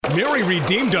Mary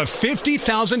redeemed a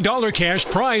 $50,000 cash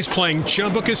prize playing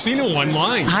Chumba Casino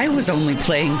online. I was only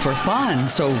playing for fun,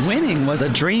 so winning was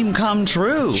a dream come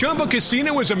true. Chumba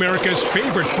Casino is America's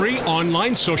favorite free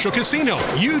online social casino.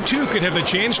 You too could have the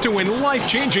chance to win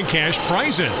life-changing cash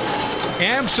prizes.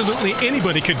 Absolutely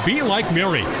anybody could be like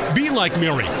Mary. Be like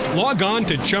Mary. Log on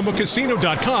to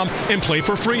ChumbaCasino.com and play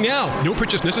for free now. No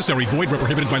purchase necessary. Void where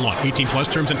prohibited by law. 18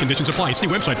 plus terms and conditions apply. See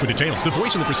website for details. The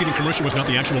voice in the preceding commercial was not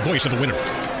the actual voice of the winner.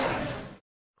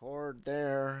 Record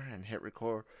there and hit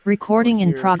record. Recording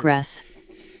in progress.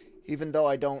 Even though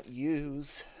I don't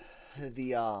use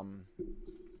the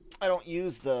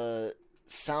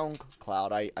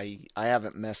SoundCloud, I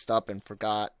haven't messed up and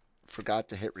forgot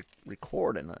to hit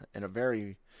record in a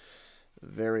very,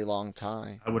 very long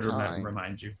time. I would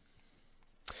remind you.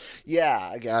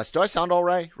 Yeah, I guess. Do I sound all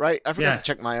right? Right? I forgot to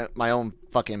check my own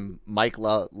fucking mic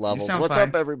levels. What's fine.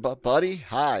 up, everybody?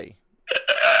 Hi.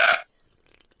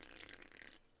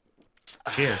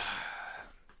 Cheers.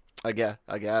 I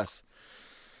guess,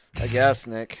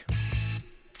 Nick.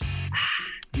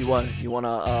 You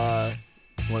wanna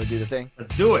do the thing?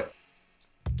 Let's do it.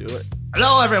 Do it.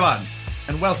 Hello, everyone,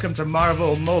 and welcome to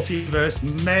Marvel Multiverse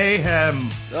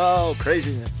Mayhem. Oh,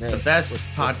 craziness! The best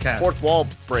podcast. Fourth wall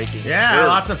breaking. Yeah,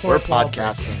 lots of fourth wall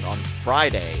podcasting breaking. on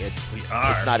Friday. We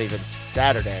are. It's not even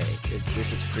Saturday.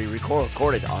 This is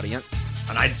pre-recorded, audience.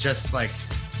 And I just can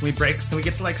we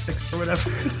get to 6 or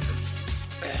whatever?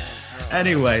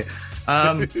 Anyway,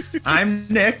 I'm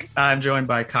Nick. I'm joined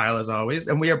by Kyle as always,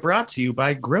 and we are brought to you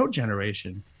by Grow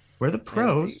Generation, where the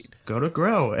pros go to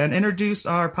grow. And introduce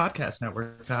our podcast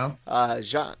network, Kyle.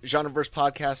 Genreverse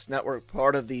Podcast Network,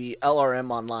 part of the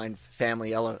LRM Online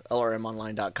family,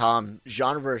 LRMonline.com,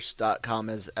 Genreverse.com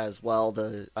as well.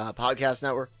 The podcast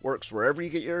network works wherever you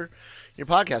get your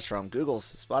podcast from. Google,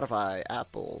 Spotify,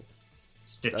 Apple,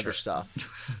 Stitcher. Other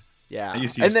stuff. Yeah. I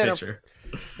used to use Stitcher.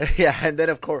 And then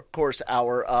of course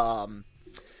our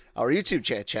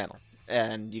YouTube channel,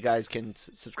 and you guys can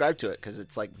subscribe to it because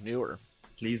it's newer.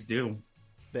 Please do.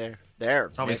 There.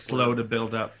 It's always slow to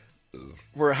build up.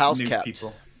 We're house new kept.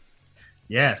 People.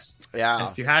 Yes. Yeah. And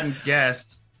if you hadn't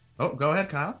guessed, go ahead,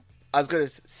 Kyle. I was gonna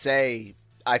say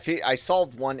I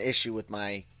solved one issue with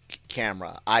my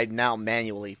camera. I now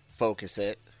manually focus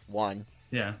it.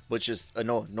 Yeah. Which is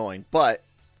annoying, but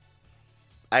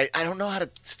I don't know how to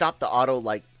stop the auto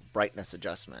brightness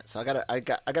adjustment. So I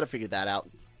gotta figure that out.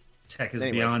 Tech is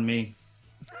beyond me.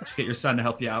 Just get your son to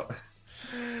help you out.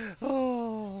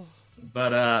 Oh.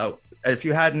 But if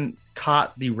you hadn't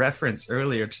caught the reference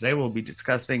earlier, today we'll be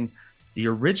discussing the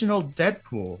original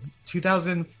Deadpool,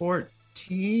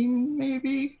 2014,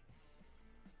 maybe?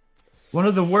 One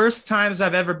of the worst times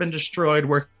I've ever been destroyed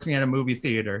working at a movie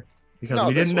theater because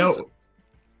we didn't know.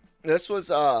 This was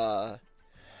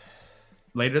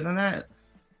later than that?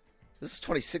 This is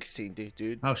 2016,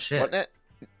 dude. Oh, shit. Wasn't it?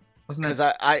 Wasn't it?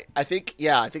 Because I think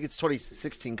it's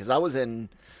 2016 because I was in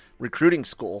recruiting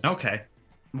school. Okay.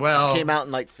 Well, it came out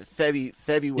in February.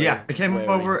 Yeah, it came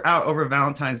out over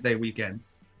Valentine's Day weekend.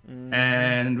 Mm-hmm.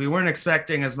 And we weren't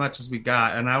expecting as much as we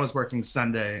got. And I was working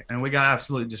Sunday, and we got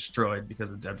absolutely destroyed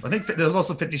because of Deadpool. I think there was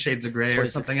also 50 Shades of Grey or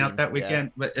something out that weekend.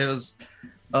 Yeah. But it was...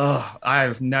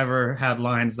 I've never had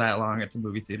lines that long at the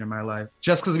movie theater in my life.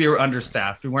 Just because we were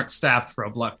understaffed. We weren't staffed for a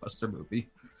blockbuster movie.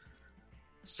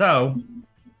 So,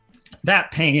 that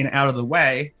pain out of the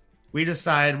way, we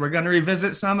decide we're going to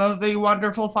revisit some of the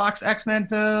wonderful FFoX-Men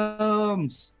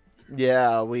films.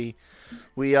 Yeah, we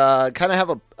kind of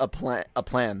have a plan.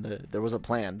 There was a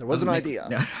plan. There was an idea.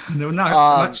 Yeah, there was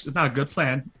not a good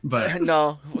plan, but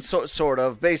no, sort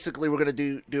of. Basically, we're gonna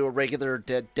do a regular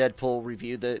Deadpool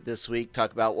review this week.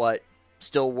 Talk about what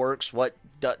still works, what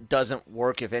doesn't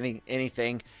work, if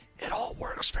anything. It all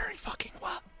works very fucking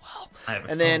well.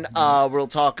 And then we'll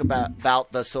talk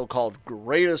about the so-called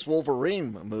greatest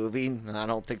Wolverine movie. I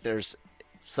don't think there's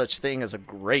such thing as a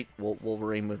great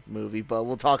Wolverine movie, but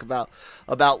we'll talk about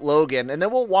Logan, and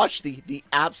then we'll watch the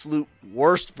absolute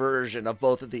worst version of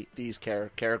both of these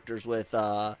characters with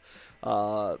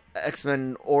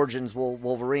X-Men Origins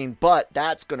Wolverine, but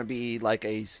that's going to be like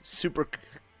a super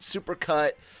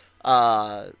cut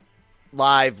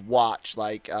live watch.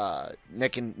 Nick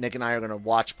and I are going to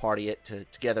watch party it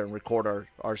together and record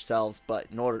ourselves, but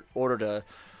in order to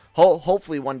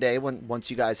hopefully one day once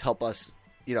you guys help us,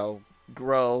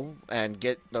 grow and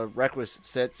get the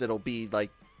requisites, it'll be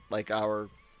like our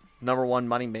number one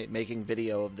money making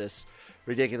video of this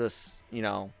ridiculous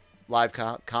live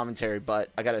commentary, but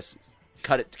I gotta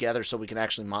cut it together so we can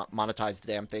actually monetize the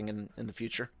damn thing in the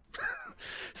future.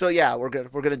 So yeah, we're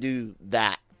gonna do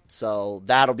that, so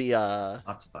that'll be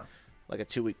lots of fun, like a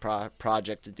 2-week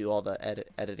project to do all the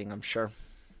editing, I'm sure.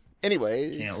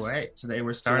 anyways, can't wait. Today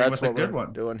we're so starting that's with a what good we're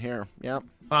one. doing here. Yep.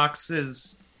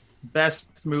 Fox's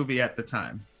best movie at the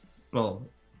time. Well,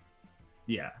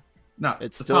 yeah. No,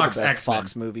 It's the still Fox the best X-Men.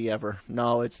 Fox movie ever.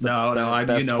 No, it's the you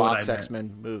best know what Fox I meant.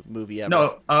 X-Men movie ever.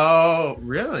 No, oh,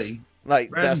 really?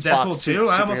 Like Rather than best Deadpool Fox 2?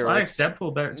 I almost superhero, like it's-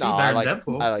 Deadpool better, 2 No, better I than like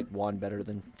Deadpool. I like 1 better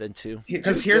than 2.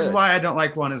 Because Two's here's good. why I don't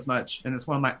like 1 as much, and it's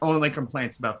one of my only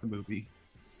complaints about the movie.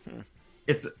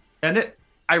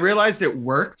 I realized it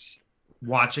worked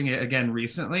watching it again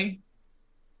recently.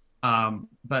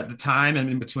 But the time and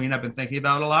in between I've been thinking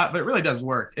about it a lot, but it really does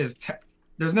work.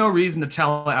 There's no reason to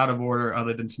tell it out of order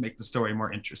other than to make the story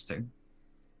more interesting.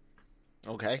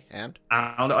 Okay, and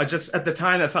I don't know. I just at the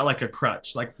time it felt like a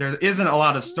crutch. Like there isn't a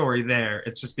lot of story there.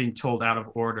 It's just being told out of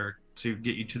order to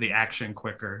get you to the action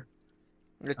quicker.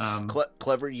 it's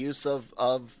clever use of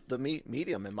the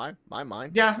medium in my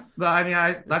mind. Yeah, but I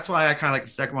mean, that's why I kind of like the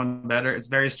second one better. It's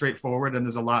very straightforward, and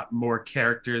there's a lot more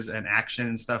characters and action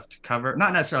and stuff to cover.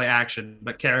 Not necessarily action,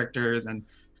 but characters, and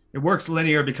it works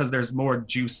linear because there's more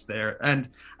juice there. And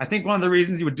I think one of the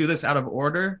reasons you would do this out of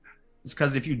order is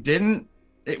because if you didn't,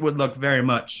 it would look very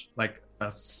much like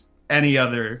any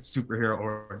other superhero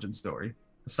origin story,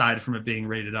 aside from it being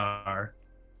rated R.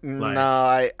 Like,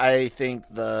 No, I think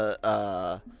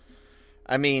I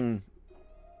mean,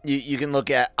 you can look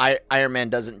at Iron Man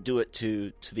doesn't do it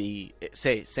to the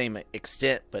same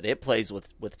extent, but it plays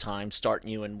with time, starting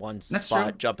you in one That's spot,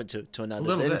 true. jumping to another,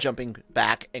 little then bit. jumping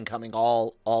back and coming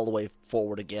all the way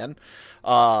forward again.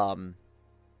 Yeah,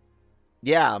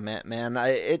 man,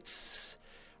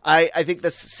 I think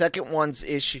the second one's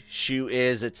issue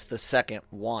is it's the second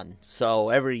one. So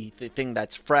everything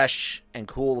that's fresh and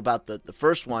cool about the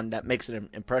first one that makes an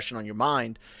impression on your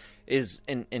mind is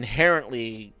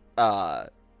inherently,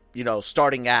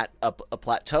 starting at a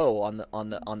plateau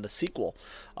on the sequel.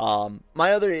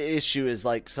 My other issue is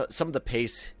like some of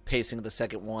the pacing of the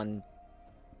second one.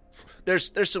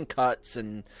 There's some cuts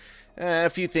and a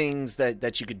few things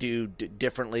that you could do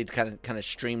differently to kind of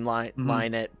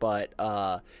streamline it, but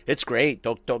it's great.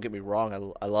 Don't get me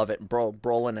wrong. I love it. And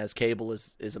Brolin as Cable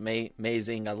is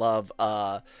amazing. I love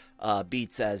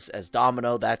Beats as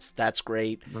Domino. That's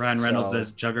great. Ryan Reynolds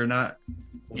as Juggernaut.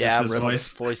 Yeah, his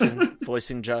voice.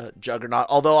 voicing Juggernaut.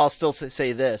 Although I'll still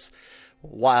say this: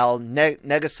 while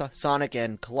Negasonic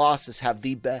and Colossus have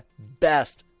the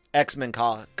best X-Men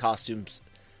costumes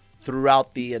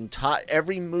throughout the entire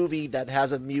every movie that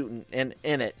has a mutant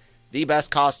in it, the best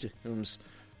costumes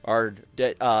are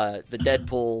the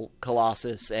Deadpool,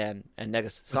 Colossus, and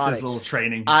Negasonic. His little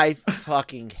training. I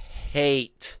fucking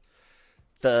hate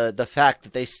the fact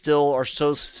that they still are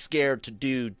so scared to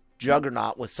do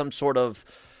Juggernaut with some sort of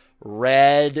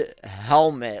red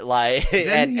helmet, like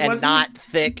and not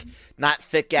thick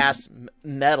ass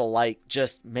metal. Like,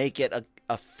 just make it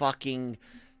a fucking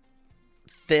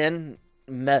thin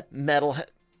metal.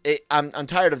 I'm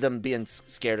tired of them being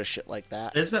scared of shit like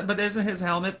that. Isn't his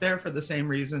helmet there for the same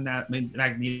reason that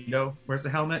Magneto wears a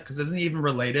helmet? Because isn't he even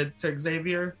related to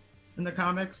Xavier in the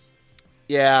comics?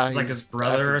 Yeah, It's like his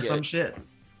brother or some shit.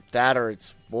 That or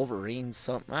it's Wolverine.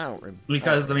 Something I don't remember.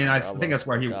 Because I think that's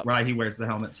why he wears the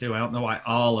helmet too. I don't know why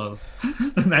all of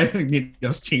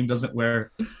Magneto's team doesn't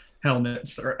wear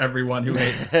helmets, or everyone who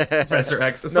hates Professor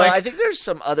X. It's I think there's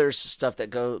some other stuff that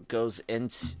goes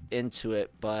into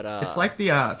it, but it's like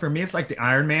for me it's like the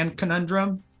Iron Man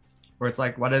conundrum, where it's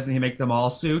like, why doesn't he make them all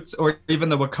suits? Or even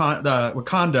the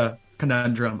Wakanda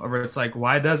conundrum, where it's like,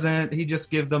 why doesn't he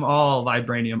just give them all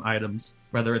vibranium items,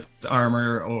 whether it's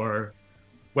armor or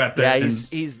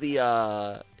weapons?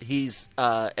 Yeah, he's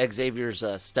Xavier's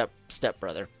step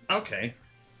brother. Okay,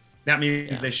 that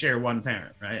means they share one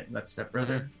parent, right? That's step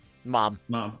brother. Mom.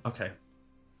 Okay.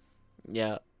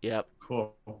 Yeah. Yep.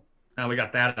 Cool. Now we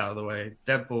got that out of the way.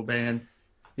 Deadpool ban.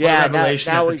 Yeah.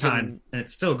 Revelation now at the time, and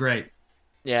it's still great.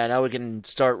 Yeah. Now we can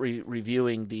start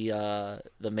reviewing the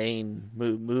main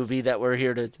movie that we're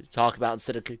here to talk about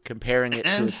instead of comparing it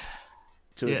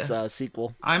to its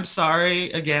sequel. I'm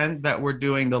sorry again that we're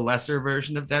doing the lesser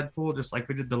version of Deadpool, just like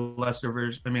we did the lesser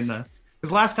version.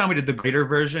 Because last time we did the greater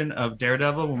version of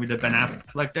Daredevil when we did Ben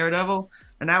Affleck Daredevil,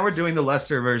 and now we're doing the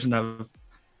lesser version of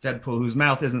Deadpool, whose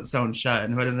mouth isn't sewn shut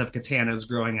and who doesn't have katanas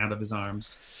growing out of his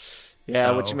arms.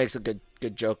 Yeah, which makes a good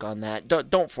joke on that.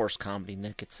 Don't force comedy,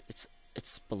 Nick.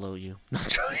 It's below you.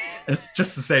 It's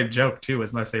just the same joke too.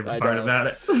 Is my favorite part about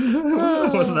it.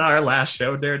 Wasn't that our last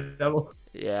show, Daredevil?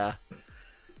 Yeah.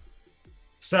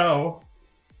 So,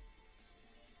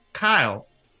 Kyle,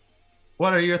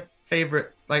 what are your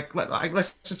favorite?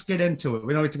 Let's just get into it.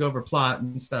 We don't need to go over plot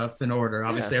and stuff in order.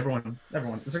 Obviously, everyone. There's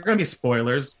going to be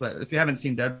spoilers, but if you haven't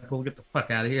seen Deadpool, get the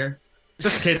fuck out of here.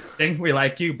 Just kidding. We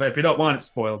like you, but if you don't want it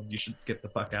spoiled, you should get the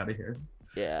fuck out of here.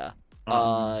 Yeah.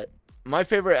 My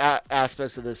favorite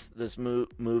aspects of this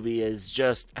movie is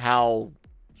just how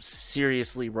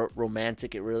seriously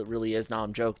romantic it really is. Now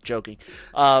I'm joking.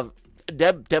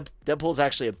 Deadpool's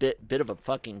actually a bit of a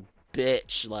fucking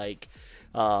bitch. Like,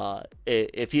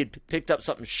 if he had picked up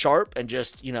something sharp and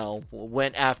just,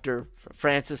 went after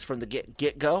Francis from the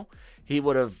get go, he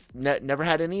would have never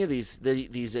had any of these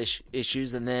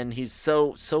issues. And then he's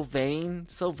so vain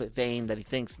that he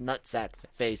thinks nutsack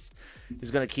face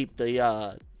is going to keep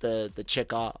the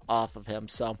chick off of him.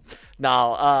 So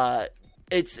now,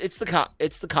 it's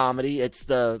the comedy, it's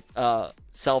the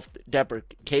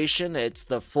self-deprecation, it's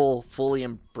the fully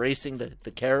embracing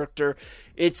the character,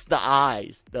 it's the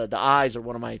eyes. The eyes are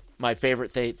one of my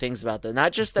favorite things about them.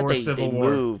 Not just that they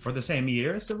move for the same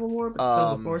year as Civil War, but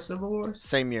still before Civil War.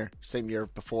 Same year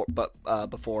before, but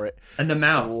before it. And the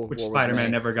mouth, which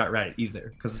Spider-Man never got right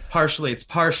either, because it's partially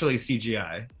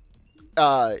CGI.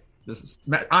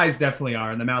 Eyes definitely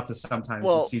are, and the mouth is sometimes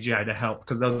CGI to help,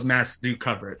 because those masks do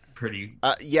cover it pretty.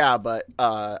 Yeah, but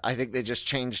I think they just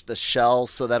changed the shell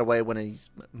so that way when he's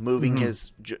moving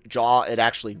his jaw, it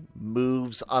actually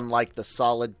moves, unlike the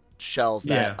solid shells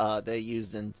that they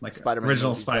used in Spider-Man.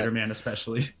 Original Spider-Man,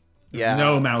 especially. There's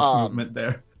no mouth movement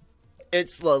there.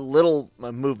 It's the little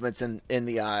movements in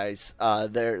the eyes.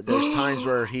 There's times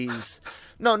where he's...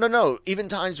 No. Even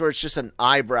times where it's just an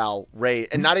eyebrow raise,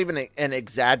 and not even an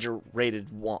exaggerated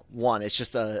one. It's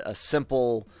just a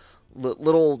simple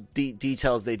little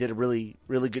details. They did a really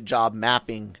good job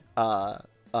mapping the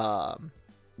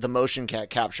motion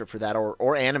capture for that,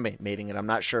 or animating it. I'm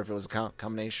not sure if it was a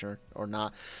combination or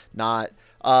not.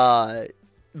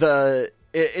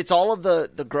 It's all of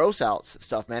the gross outs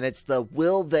stuff, man. It's the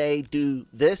will they do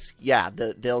this? Yeah,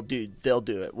 they'll do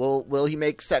it. Will he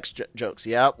make sex jokes?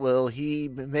 Yeah. Will he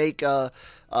make a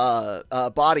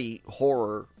body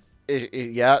horror?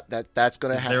 Yeah, that's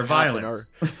gonna happen. Their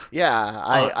violence.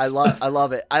 I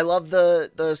love it. I love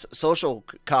the social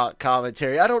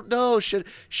commentary. I don't know. Should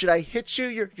I hit you?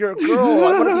 You're a girl.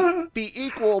 I want to be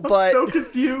equal, but I'm so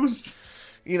confused.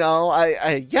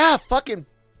 Fucking.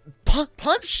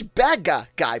 Punch bad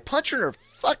guy, punch her in her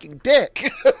fucking dick.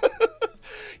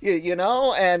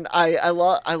 And I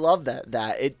love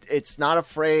that it's not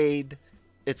afraid.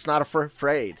 It's not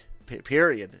afraid.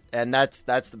 Period. And that's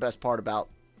the best part about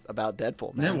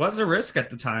Deadpool, man. And it was a risk at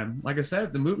the time. Like I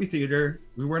said, the movie theater,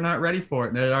 we were not ready for it,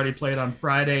 and it had already played on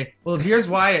Friday. Well, here's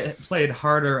why it played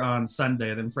harder on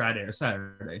Sunday than Friday or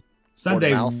Saturday.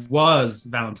 Sunday was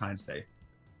Valentine's Day.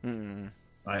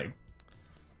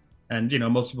 And,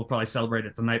 most people probably celebrate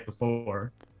it the night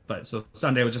before. But so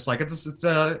Sunday was just like, it's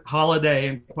a holiday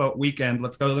and quote weekend.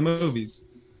 Let's go to the movies.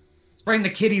 Let's bring the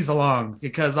kiddies along,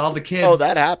 because all the kids. Oh,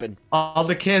 that happened. All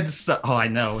the kids. Oh, I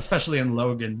know. Especially in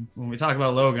Logan. When we talk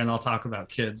about Logan, I'll talk about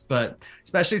kids. But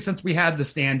especially since we had the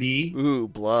standee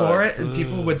for it, and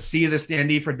people would see the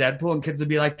standee for Deadpool, and kids would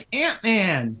be like,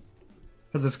 Ant-Man.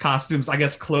 Because his costume's, I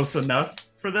guess, close enough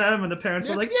for them. And the parents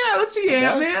were like, yeah, let's see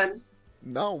Ant-Man.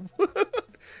 No.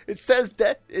 It says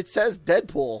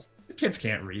Deadpool. The kids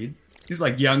can't read. These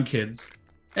like young kids.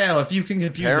 Hell, if you can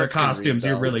confuse their costumes,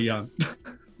 you're really young.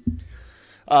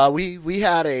 We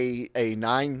had a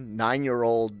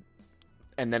 9-year-old,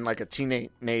 and then like a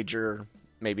teenager,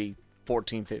 maybe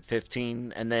 14,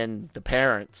 15, and then the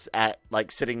parents at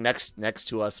like sitting next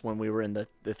to us when we were in the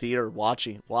theater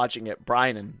watching it,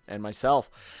 Brian and myself,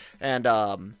 and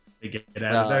get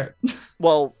out of there.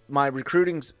 Well, my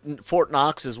Fort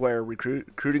Knox is where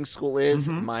recruiting school is.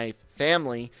 Mm-hmm. My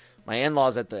family, my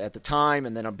in-laws at the time,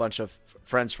 and then a bunch of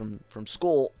friends from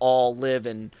school all live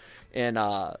in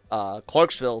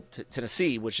Clarksville,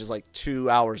 Tennessee, which is like 2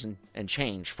 hours and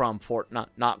change from Fort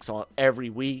Knox. So every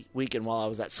weekend while I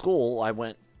was at school, I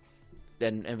went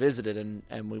and visited,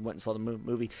 and we went and saw the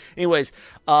movie. Anyways,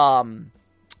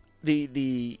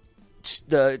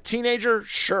 the teenager,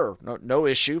 sure, no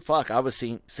issue. Fuck, I was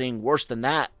seeing worse than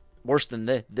that, worse than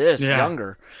this,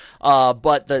 younger.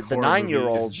 But the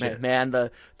 9-year-old, man,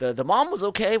 the mom was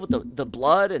okay with the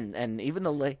blood and even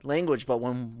the language, but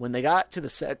when they got to the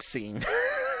sex scene.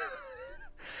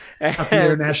 Happy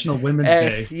International Women's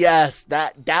Day. Yes,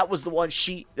 that was the one.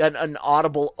 An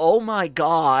audible. Oh my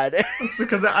god!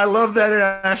 Because I love that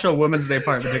International Women's Day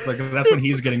part in particular, because that's when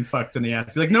he's getting fucked in the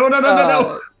ass. He's like,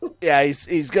 no. Yeah,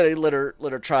 he's gonna let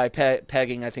her try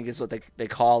pegging. I think is what they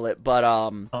call it. But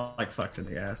like fucked in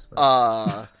the ass.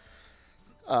 But.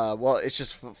 Well, it's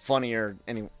just funnier.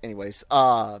 Anyways,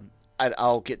 I'll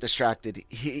get distracted.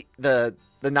 The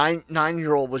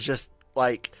 9-year-old was just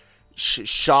like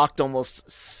shocked, almost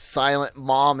silent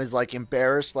mom is like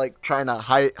embarrassed, like trying to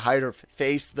hide her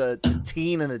face. The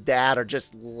teen and the dad are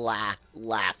just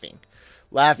laughing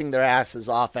their asses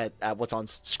off at what's on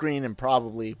screen, and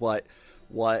probably what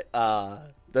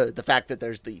the fact that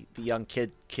there's the young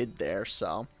kid there.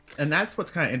 So, and that's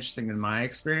what's kind of interesting in my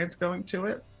experience going to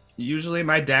it. Usually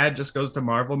my dad just goes to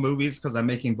Marvel movies because I'm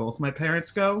making both my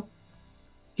parents go.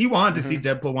 He wanted to see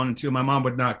Deadpool 1 and 2. My mom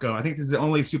would not go. I think this is the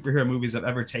only superhero movies I've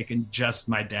ever taken just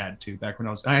my dad to, back when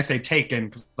I say taken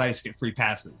because I used to get free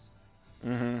passes.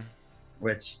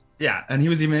 Which, yeah, and he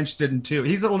was even interested in 2.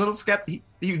 He's a little skeptic.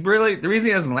 He really, the reason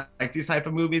he doesn't like these type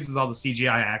of movies is all the CGI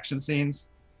action scenes,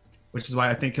 which is why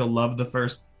I think he'll love the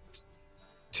first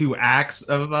 2 acts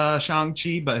of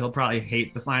Shang-Chi, but he'll probably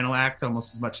hate the final act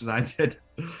almost as much as I did.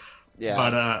 Yeah.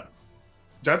 But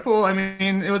Deadpool, I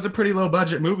mean, it was a pretty low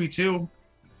budget movie too.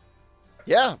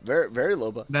 Yeah, very, very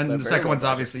low budget. Then the second one's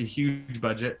obviously a huge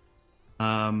budget.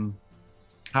 I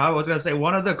was going to say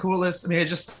one of the coolest, I mean, it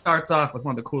just starts off with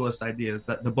one of the coolest ideas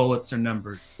that the bullets are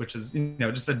numbered, which is,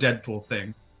 just a Deadpool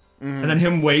thing. And then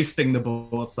him wasting the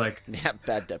bullets, like, yeah,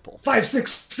 bad Deadpool. 5,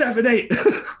 6, 7, 8.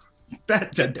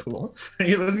 Bad Deadpool.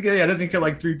 He doesn't kill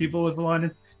like 3 people with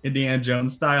one, Indiana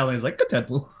Jones style, and he's like, good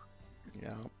Deadpool.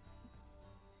 Yeah.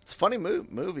 It's a funny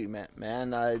movie, man.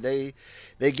 They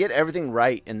get everything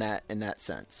right in that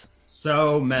sense.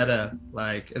 So meta,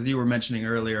 like as you were mentioning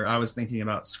earlier, I was thinking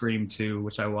about Scream 2,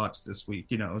 which I watched this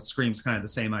week. Scream's kind of the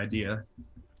same idea,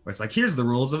 where it's like, here's the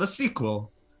rules of a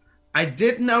sequel. I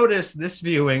did notice this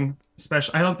viewing,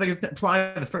 especially, I don't think it's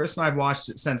probably the first time I've watched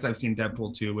it since I've seen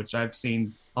Deadpool 2, which I've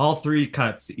seen all 3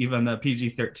 cuts, even the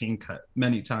PG-13 cut,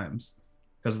 many times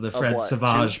because of the Fred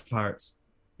Savage parts.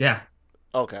 Yeah.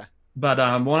 Okay. But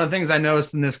one of the things I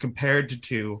noticed in this compared to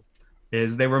 2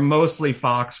 is they were mostly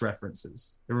Fox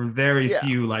references. There were very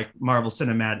few like Marvel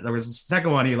Cinematic. There was the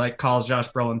second one, he like calls Josh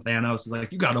Brolin Thanos. He's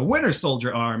like, you got a Winter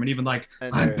Soldier arm. And even like,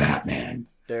 I'm Batman.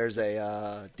 There's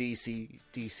a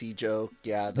DC joke.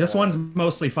 Yeah. This one's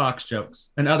mostly Fox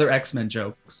jokes and other X-Men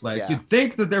jokes. Like you'd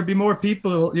think that there'd be more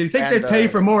people. You'd think they'd pay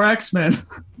for more X-Men.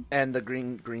 And the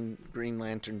Green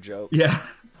Lantern joke. Yeah.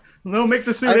 No, make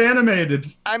the suit animated.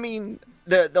 I mean,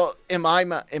 the in my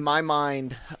mind, in my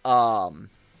mind,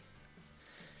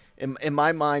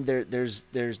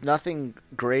 there's nothing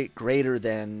greater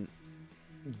than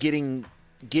getting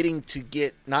to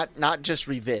get not just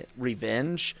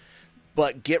revenge,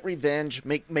 but get revenge,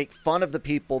 make fun of the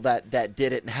people that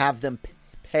did it and have them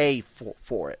pay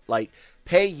for it. Like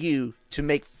pay you to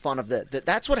make fun of that.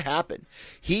 That's what happened.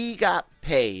 He got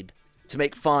paid to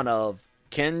make fun of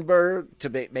Kinberg, to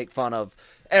make fun of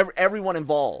everyone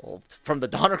involved, from the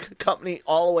Donner Company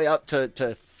all the way up to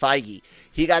Feige.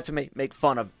 He got to make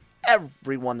fun of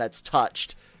everyone that's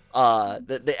touched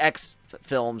the X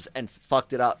films and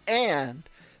fucked it up, and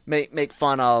make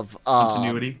fun of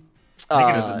continuity. I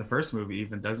think it is in the first movie,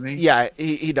 even, doesn't he? Yeah,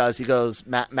 he does. He goes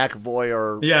McAvoy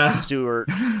or Stewart.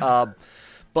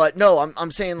 But no,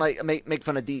 I'm saying like make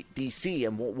fun of DC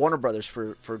and Warner Brothers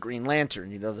for Green Lantern.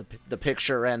 The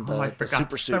picture and the super suit.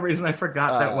 For some reason, I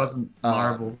forgot that wasn't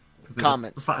Marvel.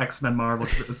 Comments. It was X-Men Marvel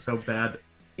because it was so bad.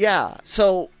 Yeah,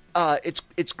 so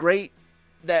it's great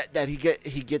that he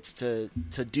gets to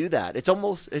do that. It's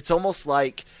almost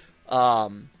like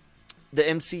the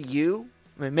MCU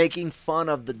making fun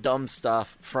of the dumb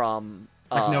stuff from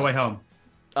No Way Home.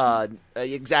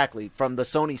 Exactly, from the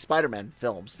Sony Spider-Man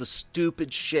films, the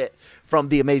stupid shit from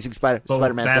the Amazing Spider-Man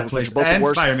films, which are both the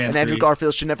worst. Spider-Man and Andrew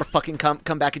Garfield should never fucking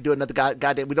come back and do another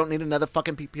goddamn. We don't need another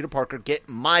fucking Peter Parker. Get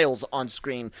Miles on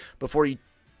screen before you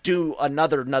do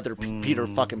another Peter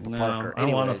fucking Parker. I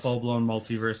want a full-blown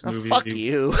multiverse movie. Fuck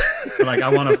you. Like I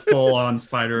want a full-on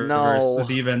Spider-Verse with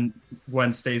even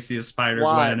Gwen Stacy as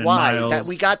Spider-Gwen and Miles.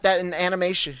 We got that in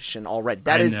animation already.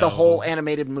 That is the whole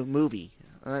animated movie.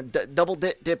 Double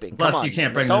dipping. Plus, you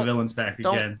can't bring the villains back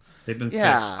again. They've been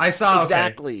fixed. I saw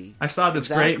this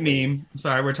great meme. I'm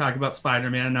sorry, we're talking about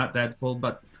Spider-Man, not Deadpool,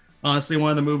 but honestly, one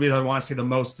of the movies I want to see the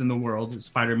most in the world is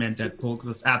Spider-Man Deadpool, because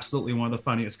it's absolutely one of the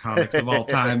funniest comics of all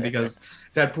time, because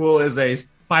Deadpool is a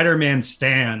Spider-Man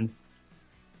stan,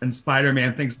 and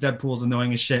Spider-Man thinks Deadpool's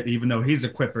annoying as shit, even though he's a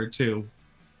quipper too.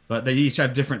 But they each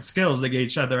have different skills. They get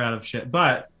each other out of shit.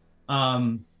 But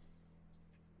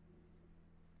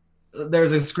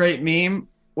there's this great meme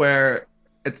where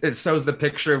it shows the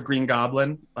picture of Green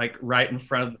Goblin, like right in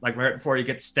front of, like right before he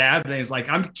gets stabbed, and he's like,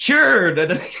 "I'm cured,"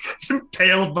 and then he gets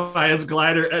impaled by his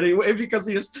glider anyway because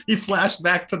he flashed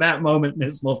back to that moment in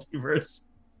his multiverse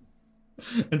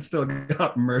and still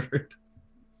got murdered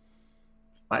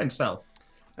by himself.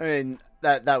 I mean,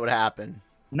 that would happen.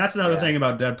 And that's another thing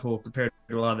about Deadpool compared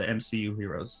to a lot of the MCU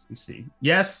heroes you see.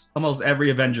 Yes, almost every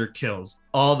Avenger kills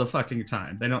all the fucking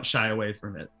time. They don't shy away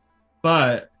from it.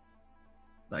 But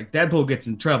like Deadpool gets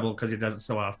in trouble because he does it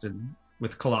so often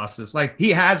with Colossus. Like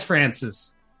he has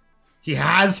Francis. He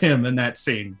has him in that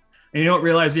scene. And you don't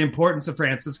realize the importance of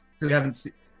Francis because you haven't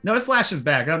seen. No, it flashes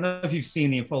back. I don't know if you've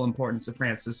seen the full importance of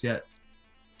Francis yet.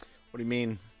 What do you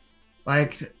mean?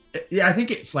 Like, yeah, I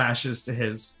think it flashes to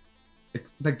his.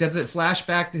 Like, does it flash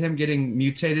back to him getting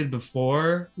mutated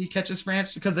before he catches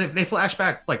Francis? Because if they flash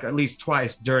back like at least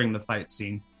twice during the fight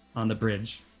scene on the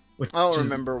bridge. I don't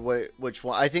remember which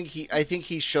one. I think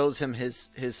he shows him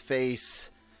his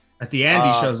face. At the end,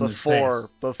 he shows him his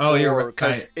face. Before, you're right.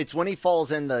 Because it's when he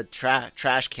falls in the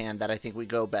trash can that I think we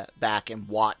go back and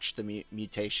watch the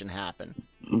mutation happen.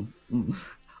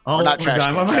 One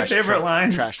of my favorite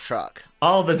lines. Trash truck.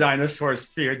 All the dinosaurs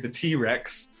feared the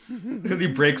T-Rex because he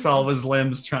breaks all of his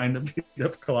limbs trying to beat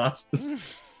up Colossus.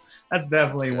 That's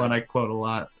definitely one I quote a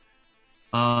lot.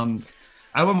 When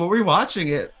we're watching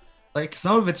it, like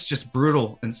some of it's just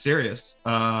brutal and serious.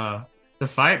 The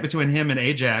fight between him and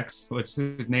Ajax, which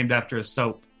is named after a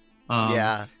soap,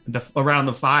 around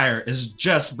the fire is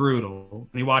just brutal.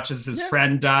 He watches his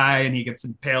friend die, and he gets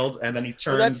impaled, and then he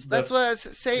turns. That's what I was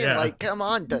saying. Yeah. Like, come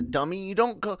on, dummy! You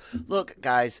don't go. Look,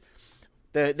 guys.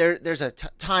 There's a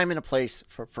time and a place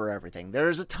for everything.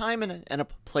 There's a time and a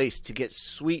place to get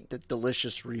sweet,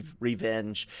 delicious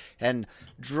revenge and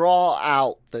draw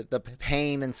out the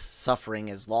pain and suffering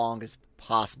as long as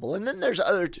possible. And then there's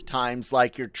other times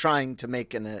like you're trying to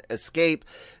make an escape.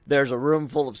 There's a room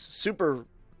full of super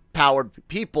powered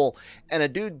people and a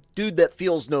dude that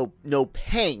feels no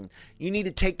pain. You need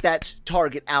to take that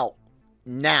target out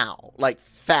now, like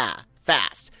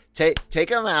fast. Take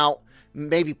him out.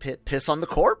 Maybe piss on the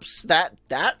corpse. That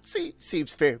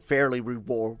seems fairly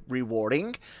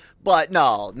rewarding. But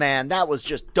no, man, that was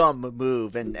just dumb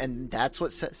move, and that's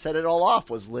what set it all off,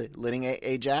 was letting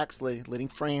Ajax, letting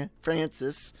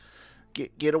Francis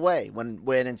get away.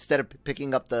 When instead of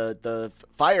picking up the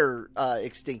fire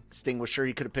extinguisher,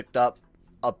 he could have picked up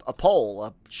a pole,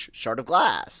 a shard of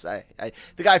glass. The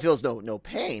guy feels no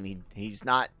pain. He's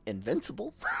not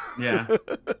invincible. Yeah.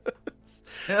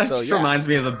 That reminds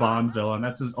me of the Bond villain.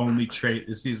 That's his only trait,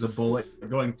 is he's a bullet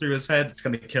going through his head. It's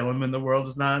going to kill him and the world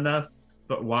is not enough.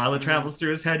 But while it travels through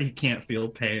his head, he can't feel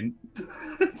pain.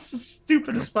 It's the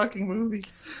stupidest fucking movie.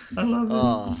 I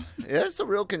love it. It's a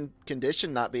real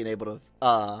condition, not being able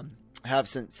to have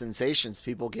sensations.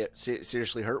 People get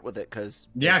seriously hurt with it because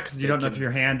you don't know if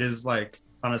your hand is like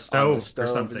on a stove or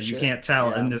something. You can't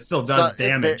tell, and it still does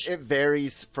damage. It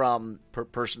varies from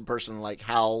person to person, like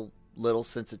how little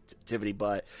sensitivity,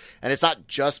 and it's not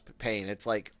just pain. It's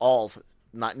like all,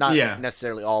 not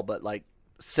necessarily all, but like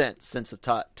sense of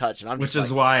touch. And which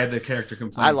is why the character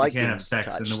complains you can't have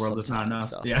sex in the world is not enough.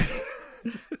 So. Yeah.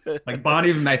 Like Bond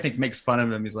even, I think, makes fun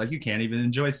of him. He's like, you can't even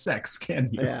enjoy sex, can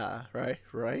you? Yeah, right.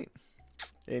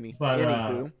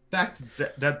 Anywho. Back to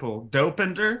Deadpool.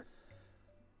 Dopender,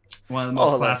 one of the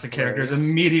most classic characters,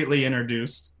 immediately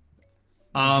introduced.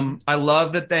 I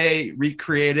love that they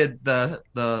recreated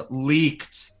the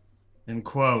leaked, in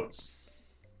quotes,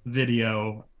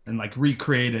 video and like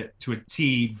recreate it to a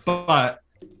T, but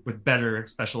with better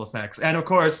special effects. And of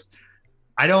course,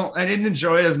 I didn't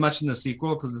enjoy it as much in the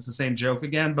sequel because it's the same joke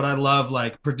again, but I love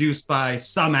like produced by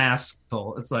some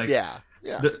asshole. It's like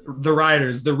the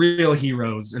writers, the real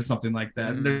heroes or something like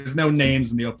that. Mm-hmm. There's no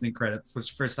names in the opening credits,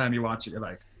 which the first time you watch it, you're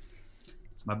like,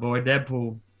 it's my boy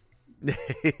Deadpool.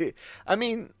 I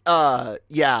mean,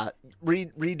 redoing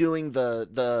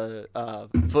the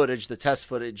footage, the test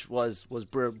footage was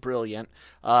brilliant.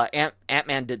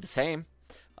 Ant-Man did the same.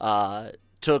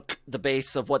 Took the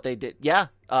base of what they did.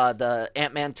 The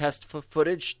Ant-Man test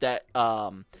footage that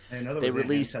they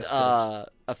released a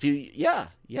few. Yeah,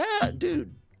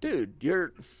 dude,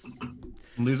 you're I'm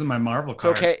losing my Marvel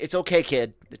card. It's okay,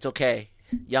 kid. It's okay,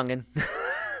 youngin.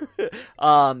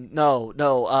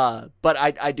 But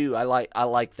I do. I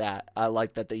like that. I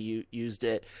like that they used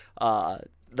it.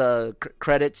 The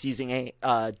credits using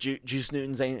Juice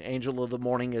Newton's "Angel of the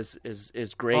Morning" is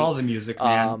great. All the music,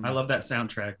 man. I love that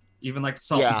soundtrack. Even like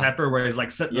Salt and Pepper, where he's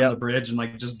like sitting on the bridge and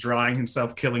like just drawing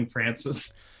himself killing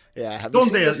Francis. Yeah. Have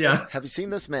you seen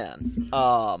this man?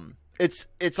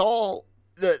 It's all.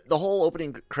 The whole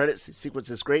opening credits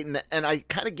sequence is great, and I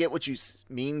kind of get what you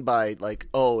mean by like,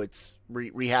 it's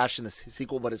rehashing the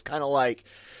sequel, but it's kind of like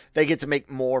they get to make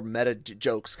more meta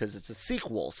jokes because it's a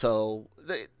sequel, so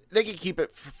they can keep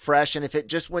it fresh. And if it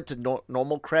just went to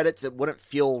normal credits, it wouldn't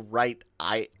feel right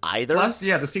either. Plus,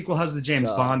 the sequel has the James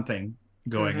Bond thing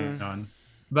going on.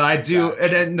 But I do,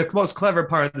 and then the most clever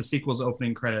part of the sequel's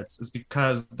opening credits is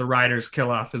because the writers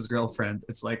kill off his girlfriend.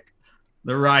 It's like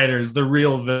the writers, the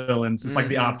real villains. It's like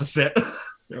the opposite.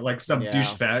 They're like some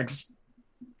douchebags.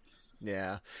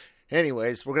 Yeah.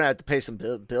 Anyways, we're gonna have to pay some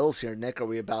bills here, Nick. Are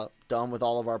we about done with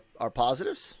all of our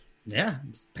positives? Yeah,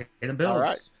 just pay the bills. All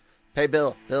right. Pay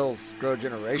bills. Grow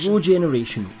Generation. Grow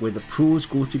Generation, where the pros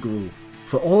go to grow.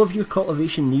 For all of your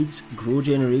cultivation needs, Grow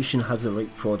Generation has the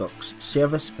right products,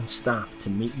 service and staff to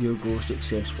make your grow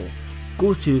successful.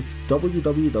 Go to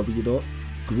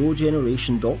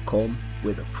www.growgeneration.com,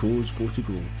 where the pros go to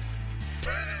grow.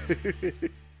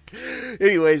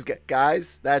 Anyways,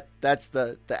 guys, that's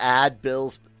the ad.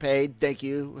 Bills paid. Thank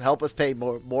you. Help us pay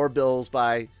more bills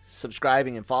by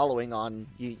subscribing and following on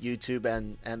YouTube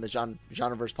and the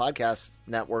Genreverse Podcast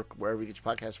Network, wherever you get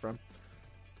your podcast from.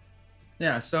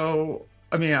 Yeah, so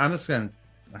I mean, I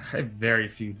have very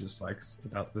few dislikes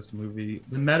about this movie.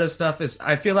 The meta stuff is,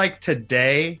 I feel like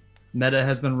today meta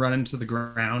has been run into the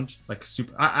ground like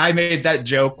super. I made that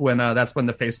joke when that's when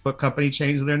the Facebook company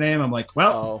changed their name. I'm like,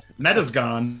 well, meta's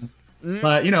gone.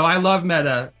 But you know, I love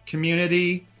meta.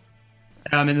 Community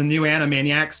in the new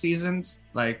Animaniacs seasons,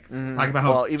 like talking about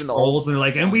how even trolls and they're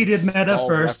like, and we did meta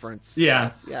first. Reference.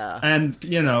 Yeah. And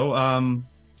you know,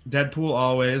 Deadpool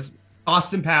always.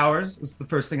 Austin Powers is the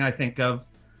first thing I think of.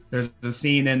 There's the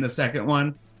scene in the second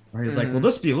one where he's like, well,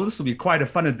 this will be quite a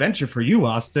fun adventure for you,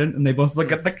 Austin. And they both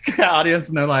look at the audience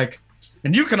and they're like,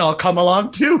 and you can all come along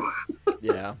too.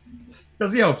 Yeah.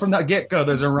 Because, you know, from the get-go,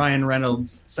 there's a Ryan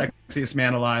Reynolds Sexiest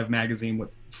Man Alive magazine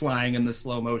with flying in the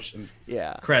slow motion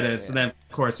credits. And then, of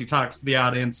course, he talks to the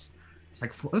audience. It's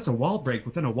like, that's a wall break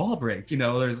within a wall break. You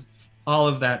know, there's all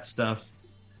of that stuff.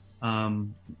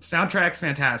 Soundtrack's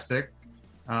fantastic.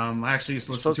 I actually used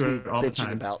to listen to it all the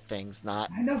time. About things, not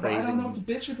I know, but I don't know what to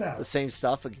bitch about. The same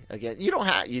stuff again. You don't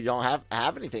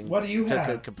have anything. What do you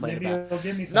to complain Maybe about? It'll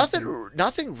give me something.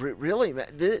 Nothing really.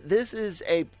 This is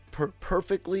a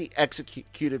perfectly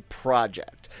executed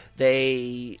project.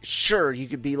 You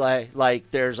could be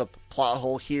like there's a plot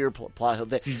hole here, plot hole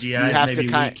there. CGI is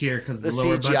maybe weak here because the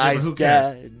lower budget. But who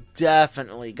cares?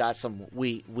 Definitely got some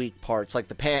weak parts, like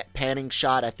the panning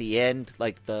shot at the end,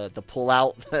 like the pull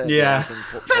out.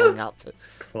 Pulling out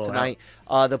tonight.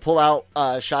 The pull out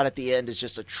shot at the end is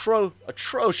just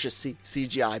atrocious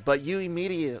CGI, but you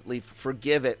immediately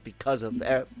forgive it because of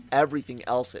everything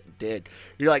else it did.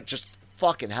 You're like, just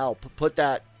fucking hell, put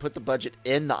the budget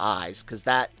in the eyes, because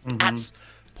that's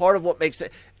part of what makes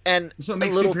it. And so it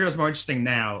makes superheroes more interesting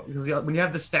now, because when you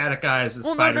have the static eyes as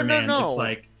Spider-Man, it's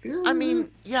like, I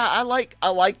mean, yeah, I like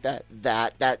that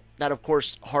of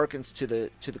course harkens to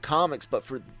the comics, but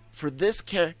for this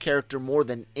character more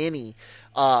than any,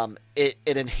 it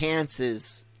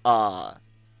enhances the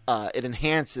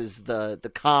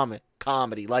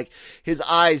comedy. Like, his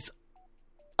eyes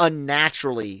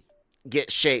unnaturally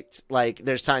get shaped. Like,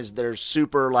 there's times they're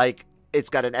super, like, it's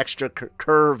got an extra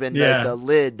curve in the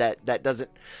lid that doesn't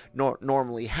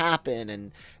normally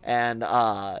happen, and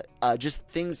just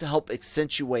things to help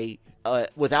accentuate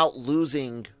without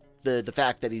losing the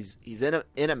fact that he's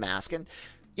in a mask. And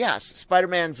yes,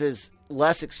 Spider-Man's is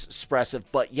less expressive,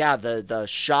 but yeah, the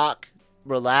shock,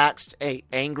 relaxed,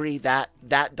 angry, that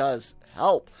does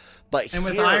help. But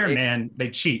with Iron Man, they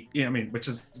cheat. You know, I mean, which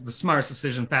is the smartest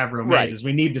decision Favreau made. Is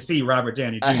we need to see Robert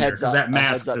Downey Jr. because that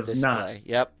mask does not.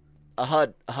 Yep. A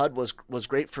HUD was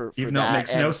great for even that. Though it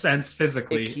makes no sense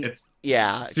physically, it's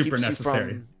super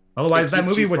necessary. Otherwise, that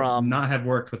movie would not have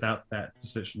worked without that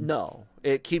decision. No,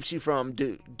 it keeps you from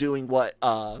doing what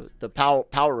the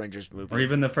Power Rangers movie, or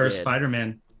even the first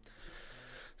Spider-Man.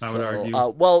 I would argue.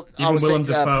 Even Willem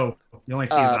Dafoe, you only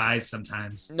see his eyes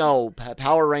sometimes. No,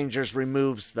 Power Rangers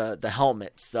removes the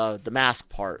helmets, the mask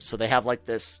part, so they have like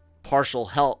this partial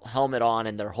helmet on,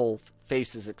 and their whole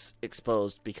face is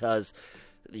exposed because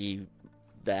the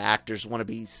actors want to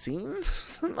be seen.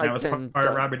 Like, that was part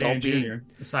of Robert Downey Jr.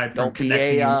 Aside from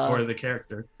connecting you more to the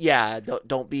character. Yeah,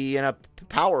 don't be in a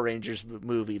Power Rangers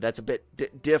movie. That's a bit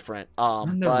different.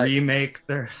 Remake,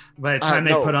 by the time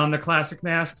they put on the classic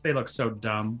masks, they look so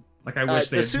dumb. Like, I wish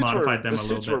they had modified them a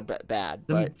little bit. The suits were bad.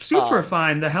 The suits were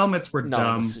fine. The helmets were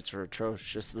dumb. The suits were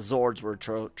atrocious. The Zords were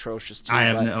atrocious too.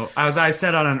 I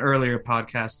said on an earlier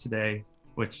podcast today,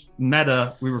 which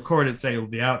meta, we recorded, say it will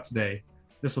be out today.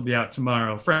 This will be out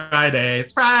tomorrow, Friday.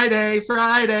 It's Friday.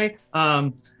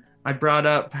 I brought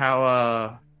up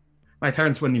how my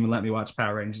parents wouldn't even let me watch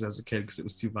Power Rangers as a kid because it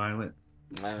was too violent.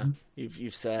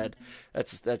 You've said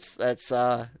that's them.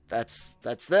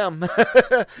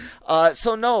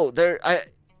 So no,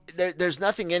 there's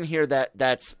nothing in here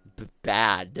that's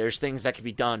bad. There's things that can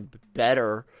be done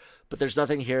better, but there's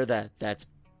nothing here that's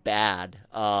bad.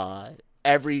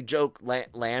 Every joke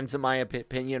lands, in my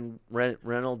opinion.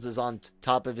 Reynolds is on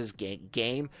top of his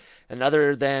game. And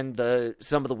other than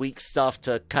some of the weak stuff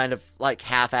to kind of like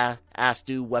half-ass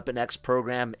do Weapon X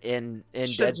program in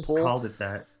Deadpool. Just called it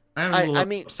that. I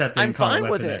mean, I'm fine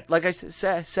with it. Like I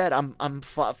said, I'm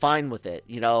fine with it.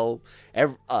 You know,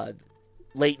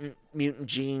 latent mutant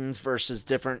genes versus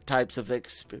different types of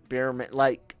experiment.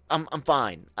 Like I'm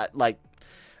fine.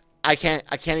 I can't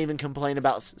even complain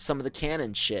about some of the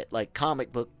canon shit, like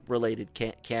comic book related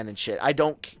canon shit. I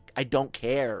don't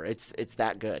care. It's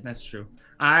that good. That's true.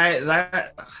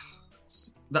 The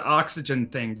oxygen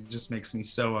thing just makes me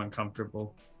so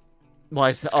uncomfortable. Well,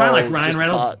 it's kind of like Ryan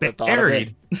Reynolds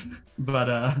buried,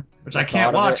 but which I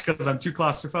can't watch because I'm too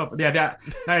claustrophobic. Yeah,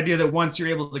 the idea that once you're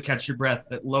able to catch your breath,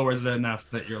 it lowers it enough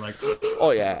that you're like,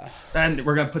 oh yeah, and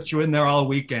we're gonna put you in there all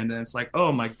weekend, and it's like,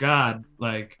 oh my god,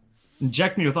 like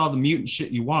inject me with all the mutant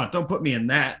shit you want. Don't put me in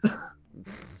that.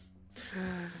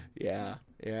 Yeah.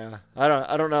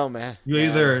 I don't know, man.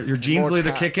 Your genes will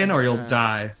either kick in or you'll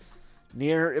die.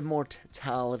 Near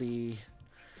immortality.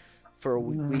 For a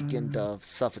weekend of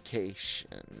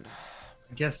suffocation.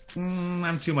 I guess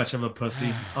I'm too much of a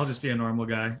pussy. I'll just be a normal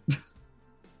guy.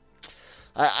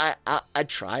 I'd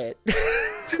try it.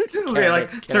 Like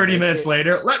 30 minutes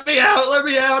later, let me out.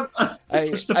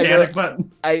 Push the panic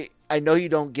button. I know you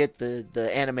don't get the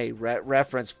anime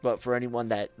reference, but for anyone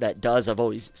that does, I've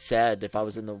always said if I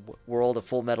was in the world of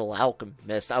Full Metal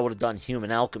Alchemist, I would have done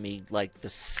human alchemy like the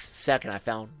second I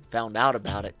found out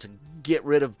about it to get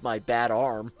rid of my bad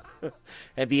arm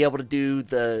and be able to do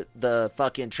the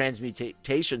fucking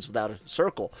transmutations without a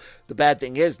circle. The bad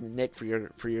thing is, Nick,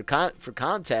 for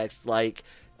context, like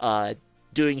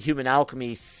doing human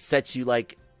alchemy sets you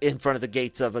like in front of the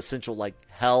gates of essential like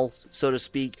hell, so to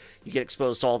speak. You get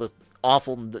exposed to all the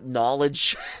awful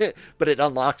knowledge, but it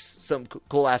unlocks some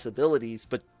cool ass abilities.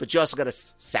 But you also got to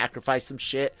sacrifice some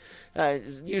shit.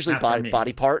 Usually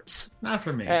body parts. Not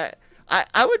for me.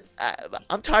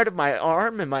 I'm tired of my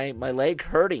arm and my leg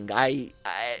hurting. I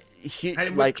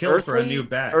like kill for a new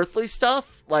bat. Earthly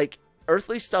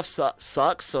stuff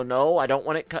sucks. So no, I don't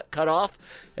want it cut off.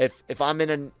 If I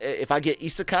get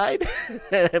isekai'd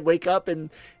and wake up in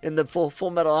the full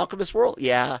Metal Alchemist world,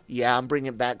 yeah, I'm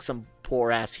bringing back some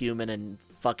poor ass human and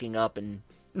fucking up and.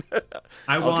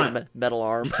 I want a metal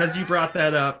arm because you brought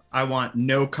that up. I want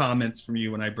no comments from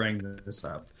you when I bring this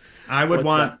up. I would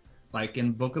want. Like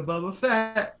in Book of Boba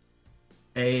Fett,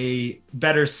 a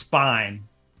better spine.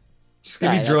 Just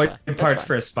give me droid parts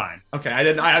for a spine.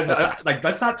 Okay,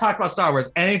 let's not talk about Star Wars.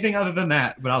 Anything other than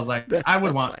that. But I was like, I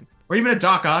would want, fine. Or even a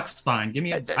Doc Ock spine. Give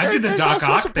me. I'd do the Doc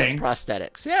Ock thing.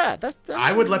 Prosthetics. Yeah,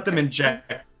 I would let them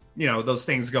inject. Those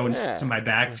things go into my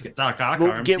back to get Doc Ock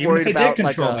arms. Get even worried if they about did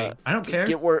control me, I don't care.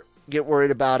 Get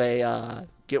worried about a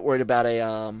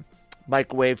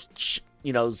microwave.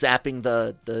 Zapping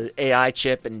the AI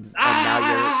chip and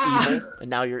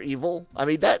now you're evil. I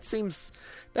mean, that seems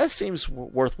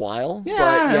worthwhile.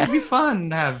 Yeah, but, it'd be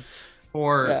fun to have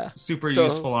four super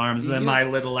useful arms and then my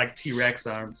little like T-Rex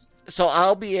arms. So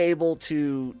I'll be able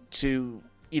to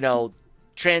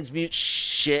transmute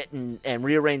shit and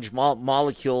rearrange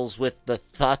molecules with the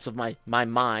thoughts of my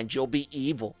mind. You'll be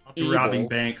evil. Robbing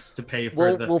banks to pay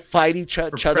for we'll fight each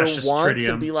other once tritium.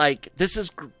 And be like, this is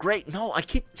great. No, I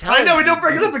keep telling you. I know, we don't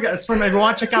bring it up again. It's from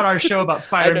everyone. Check out our show about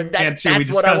Spider-Man 2. We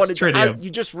discussed tritium. You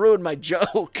just ruined my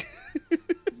joke.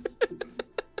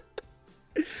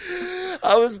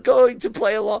 I was going to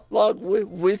play along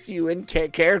with you in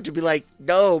character, be like,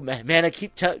 no, man, I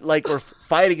keep like we're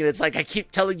fighting, and it's like I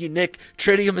keep telling you, Nick,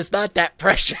 tritium is not that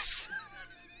precious.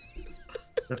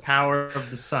 The power of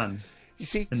the sun. You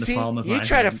see, you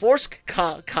try to force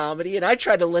comedy, and I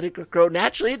try to let it grow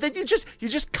naturally. Then you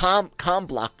just com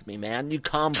blocked me, man. You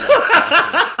com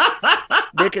blocked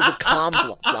me. Nick is a com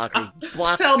blocker.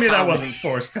 Tell me that wasn't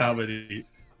forced comedy.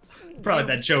 Probably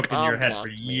that joke in your head for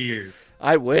years.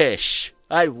 I wish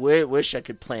I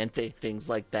could plan things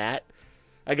like that.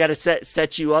 I gotta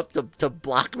set you up to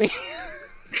block me.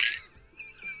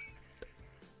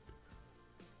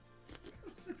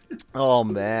 Oh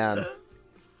man.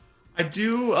 I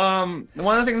do. One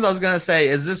of the things I was gonna say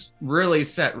is this really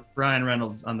set Ryan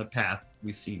Reynolds on the path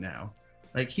we see now.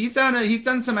 Like he's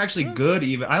done some actually good.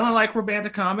 Even I don't like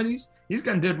romantic comedies. He's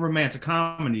done good romantic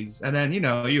comedies, and then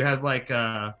you have like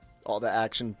all the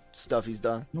action stuff he's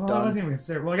done. Well, I wasn't even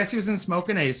considered. Well, I guess he was in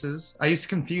Smoking Aces. I used to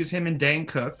confuse him and Dane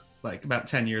Cook like about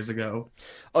 10 years ago.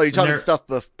 Oh, you're talking stuff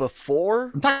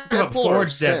before? I'm talking about before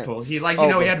Deadpool. He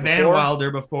he had Van Wilder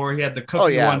before. He had the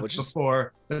Cookie one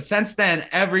before. But since then,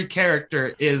 every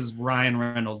character is Ryan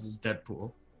Reynolds'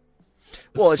 Deadpool.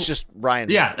 Well, it's just Ryan.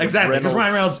 Yeah, exactly. Because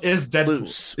Ryan Reynolds is Deadpool.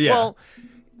 Loose. Yeah. Well,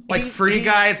 like Free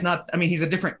Guy, it's not. I mean, he's a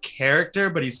different character,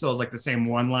 but he still has like the same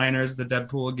one-liners the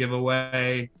Deadpool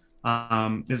giveaway.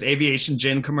 His aviation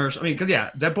gin commercial. I mean, because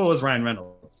Deadpool is Ryan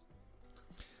Reynolds.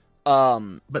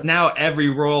 But now every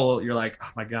role you're like,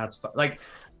 oh my god, it's like.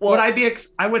 Well,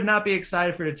 I would not be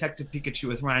excited for Detective Pikachu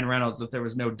with Ryan Reynolds if there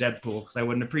was no Deadpool because I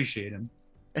wouldn't appreciate him.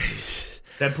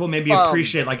 Deadpool made me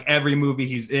appreciate like every movie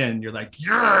he's in. You're like,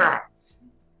 yeah.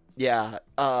 Yeah.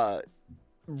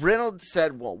 Reynolds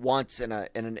said once in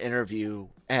an interview,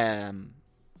 and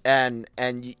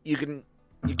you can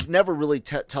never really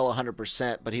tell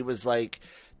 100%, but he was like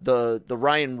the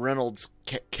Ryan Reynolds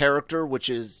character,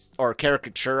 or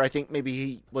caricature, I think maybe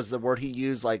he was the word he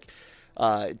used, like.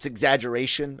 It's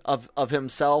exaggeration of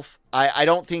himself. I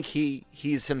don't think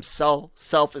he's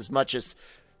himself as much as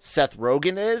Seth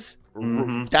Rogen is.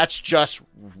 Mm-hmm. That's just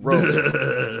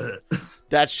Rogen.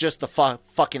 That's just the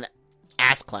fucking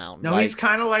ass clown. No, he's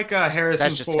kind of like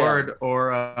Harrison Ford or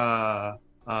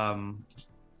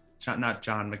not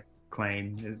John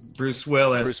McClane, is Bruce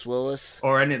Willis,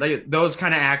 or any like those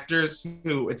kind of actors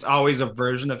who it's always a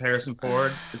version of Harrison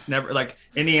Ford. It's never like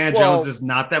Indiana Jones is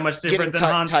not that much different than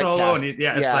Han Solo, and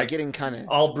it's like getting kind of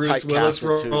all Bruce Willis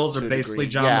roles are basically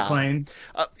John McClane.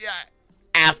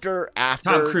 After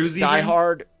Tom Cruise, Die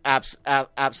Hard,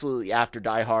 absolutely after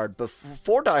Die Hard.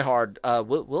 Before Die Hard,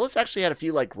 Willis actually had a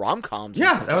few like rom-coms.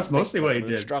 Yeah, that was mostly what he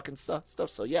did. Struck and stuff.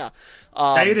 So yeah,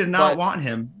 they did not want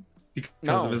him.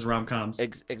 Because of his rom-coms.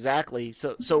 Exactly.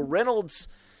 So Reynolds,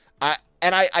 I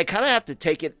kind of have to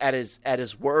take it at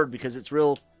his word because it's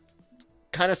real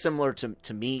kind of similar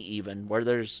to me even, where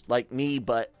there's like me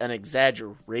but an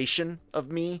exaggeration of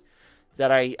me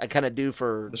that I kind of do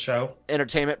for the show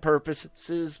entertainment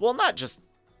purposes. Well, not just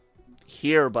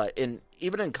here, but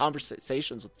even in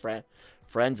conversations with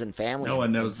friends and family. No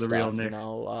one knows the real Nick. You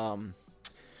know,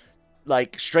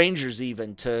 like strangers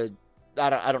even to.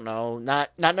 I don't know,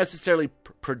 not necessarily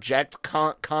project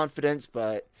confidence,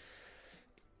 but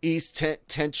ease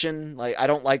tension. Like I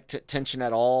don't like tension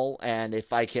at all, and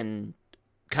if I can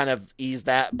kind of ease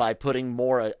that by putting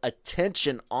more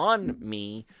attention on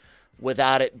me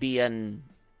without it being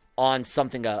on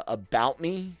something about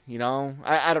me, you know,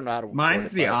 I don't know how to.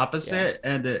 Mine's the opposite,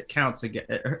 and it counts again.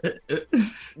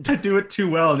 I do it too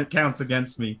well, and it counts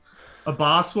against me. A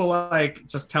boss will like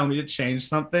just tell me to change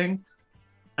something.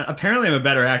 Apparently I'm a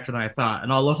better actor than I thought,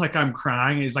 and I'll look like I'm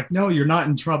crying. And he's like, "No, you're not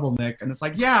in trouble, Nick." And it's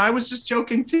like, "Yeah, I was just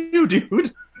joking too,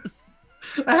 dude."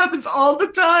 That happens all the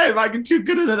time. I get too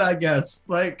good at it, I guess.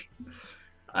 Like,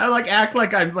 I like act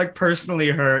like I'm like personally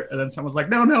hurt, and then someone's like,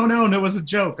 "No, it was a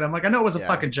joke," and I'm like, "I know it was a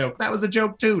fucking joke. That was a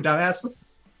joke too, dumbass."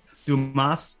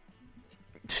 Dumas.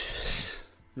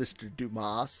 Mr.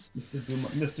 Dumas.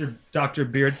 Mr. Dr.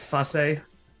 Beard's Fasse.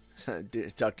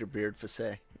 Dr. Beard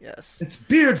Fasse. Yes. It's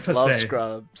Beard Fasse.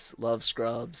 Love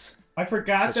Scrubs. I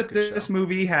forgot that this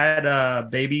movie had a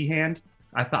baby hand.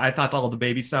 I thought all the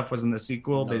baby stuff was in the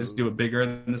sequel. No. They just do it bigger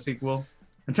in the sequel.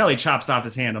 Until he chops off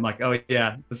his hand. I'm like, oh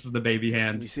yeah, this is the baby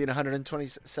hand. You see it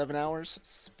 127 hours?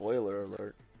 Spoiler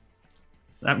alert.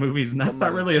 That's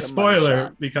not really a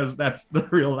spoiler because that's the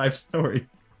real life story.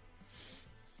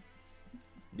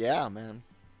 Yeah, man.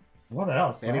 What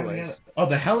else? Anyways. Oh,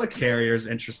 the helicarrier is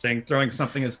interesting. Throwing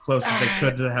something as close as they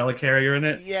could to the helicarrier in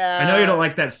it. Yeah. I know you don't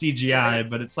like that CGI,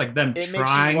 but it's like them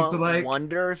trying to like.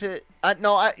 Wonder if it.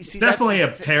 See, definitely a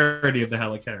parody of the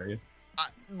helicarrier.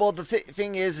 Well, the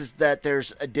thing is that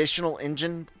there's additional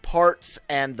engine parts,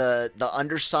 and the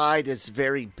underside is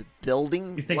very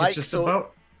building. You think it's just a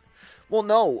boat? Well,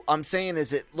 no. I'm saying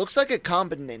is it looks like a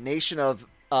combination of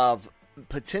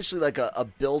potentially like a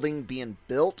building being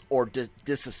built or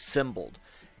disassembled,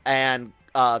 and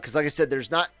because like I said,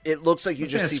 there's not. It looks like you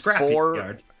just see four.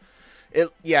 Yard.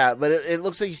 But it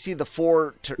looks like you see the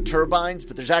four turbines,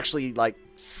 but there's actually like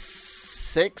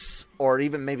 6 or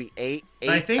even maybe 8.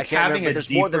 I think having a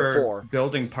deeper more than 4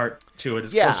 building part to it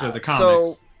is closer to the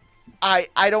comics. So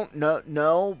I don't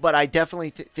know, but I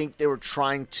definitely think they were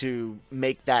trying to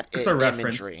make that it's a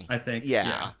reference, imagery. I think.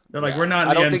 Yeah. They're like, we're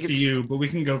not in the MCU, but we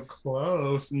can go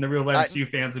close, and the real MCU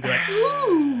fans would be like,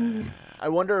 ooh. I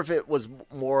wonder if it was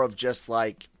more of just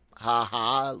like,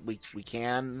 haha, we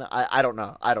can. I don't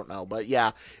know. But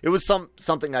yeah, it was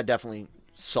something I definitely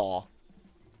saw.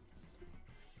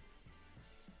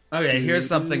 Okay, here's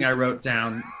something I wrote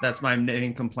down. That's my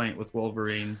main complaint with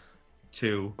Wolverine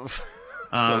 2.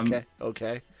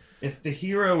 Okay. If the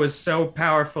hero is so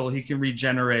powerful he can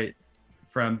regenerate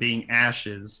from being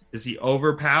ashes, is he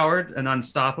overpowered and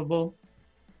unstoppable?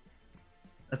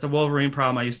 That's a Wolverine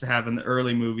problem I used to have in the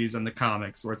early movies and the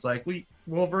comics, where it's like,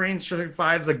 Wolverine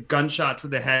survives a gunshot to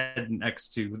the head in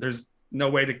X2. There's no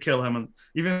way to kill him.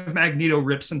 Even if Magneto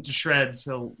rips him to shreds,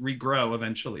 he'll regrow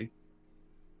eventually.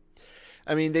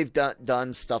 I mean, they've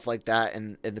done stuff like that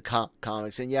in the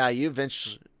comics, and yeah, you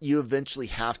eventually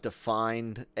have to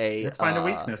find a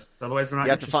weakness, otherwise they're not. You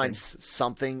have to interesting. find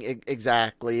something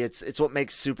exactly. It's what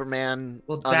makes Superman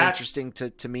uninteresting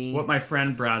to me. What my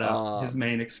friend brought up, his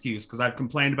main excuse, because I've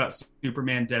complained about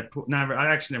Superman, Deadpool. I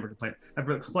actually never complained. I've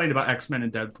complained about X-Men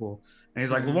and Deadpool, and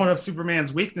he's like, well, one of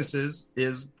Superman's weaknesses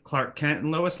is Clark Kent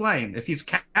and Lois Lane. If he's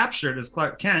captured as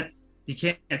Clark Kent, he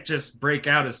can't just break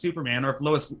out as Superman, or if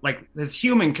Lois, like, his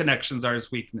human connections are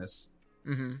his weakness.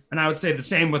 Mm-hmm. And I would say the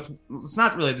same it's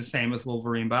not really the same with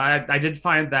Wolverine, but I did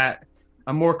find that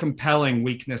a more compelling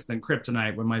weakness than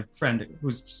kryptonite when my friend,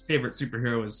 whose favorite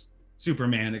superhero is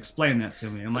Superman, explained that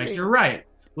to me. I'm like, you're right.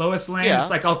 Lois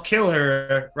Lane's like, I'll kill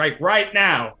her right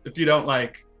now if you don't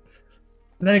like.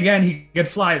 And then again, he could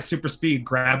fly at super speed,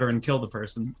 grab her, and kill the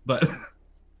person. But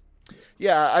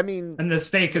yeah, I mean, and the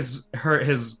stake is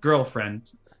his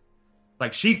girlfriend.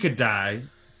 Like, she could die.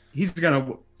 He's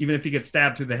gonna, even if he gets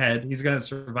stabbed through the head, he's gonna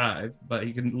survive. But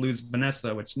he can lose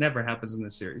Vanessa, which never happens in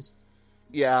this series.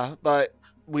 Yeah, but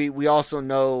we also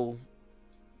know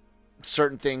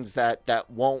certain things that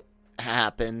won't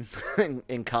happen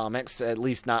in comics, at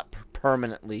least not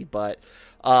permanently. But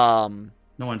no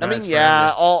one dies. I mean,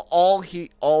 yeah, all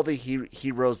the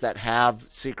heroes that have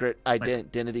secret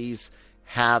identities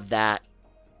have that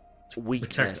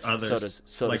weakness, protect others,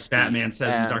 so like to speak. Batman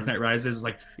says in Dark Knight Rises,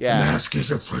 like, yeah, the mask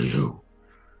isn't for you.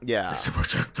 Yeah, it's to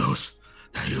protect those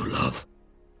that you love.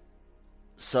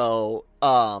 So,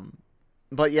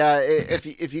 but yeah,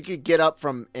 if you could get up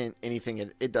from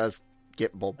anything, it does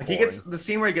get boring. Like, the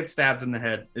scene where he gets stabbed in the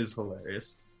head is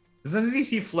hilarious. Doesn't he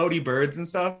see floaty birds and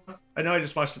stuff? I know I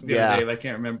just watched it the other day, but I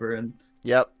can't remember. And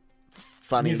yep,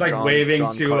 funny. He's like waving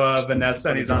to Vanessa,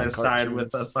 and he's on his side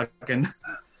with a fucking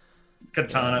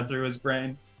katana through his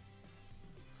brain.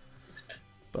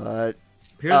 But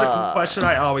here's a question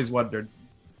I always wondered.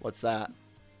 What's that?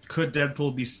 Could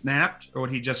Deadpool be snapped, or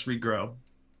would he just regrow?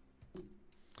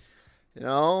 You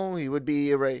know, he would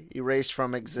be erased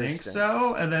from existence. Think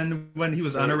so? And then when he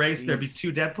was unerased, there'd be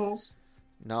two Deadpools?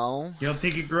 No. You don't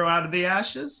think he'd grow out of the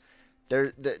ashes?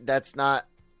 That's not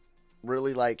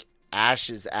really like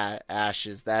ashes.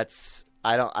 That's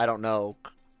I don't know.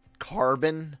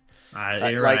 Carbon. You're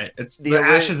like, right. It's the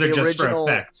ashes are just for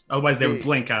effect. Otherwise, they would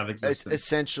blink out of existence.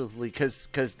 Essentially, because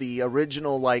the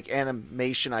original like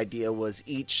animation idea was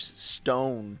each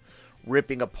stone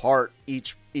ripping apart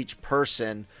each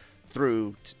person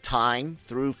through time,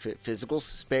 through physical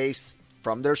space,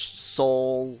 from their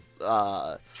soul.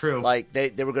 True. Like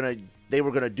they were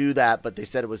gonna do that, but they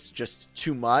said it was just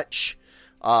too much.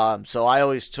 So I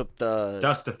always took the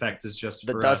dust effect is just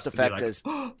the for dust us to effect be like, is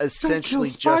essentially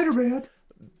just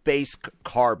base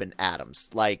carbon atoms.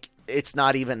 Like, it's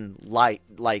not even like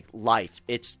life.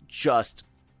 It's just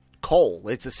coal.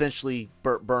 It's essentially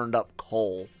burned up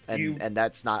coal, and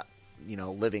that's not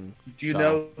living. Do you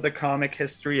know the comic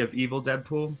history of Evil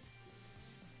Deadpool?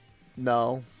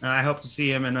 No. I hope to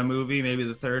see him in a movie, maybe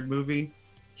the third movie.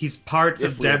 He's parts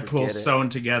of Deadpool sewn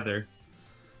together.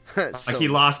 Like, he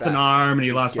lost an arm and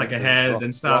he lost like a head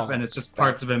and stuff, and it's just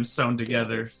parts of him sewn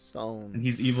together. And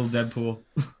he's Evil Deadpool.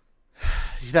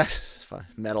 That's fun.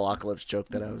 Metalocalypse joke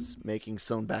that I was making,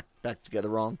 sewn back together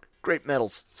wrong. Great metal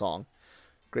song.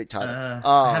 Great title.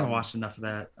 I haven't watched enough of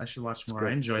that. I should watch more.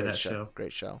 I enjoy that show.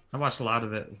 Great show. I watched a lot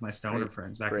of it with my stoner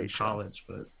friends back in college,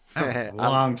 but that was a I'm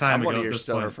long time ago. One of your at this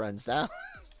stoner point. friends now.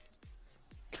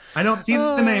 I don't see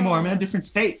them anymore. I'm in a different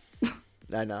state.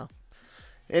 I know.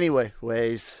 Anyway,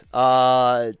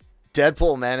 Deadpool,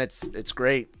 man, it's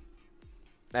great.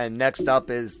 And next up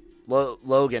is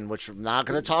Logan, which I'm not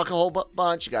going to talk a whole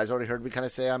bunch. You guys already heard me kind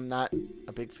of say I'm not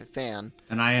a big fan.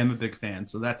 And I am a big fan,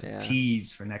 so that's a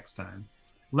tease for next time.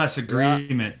 Less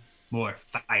agreement, more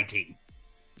fighting.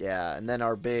 Yeah, and then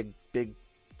our big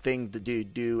thing to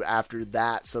do after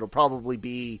that. So it'll probably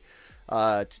be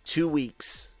 2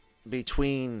 weeks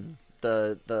between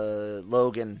the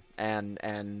Logan and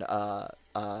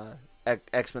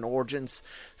X-Men Origins,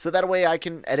 so that way I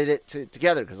can edit it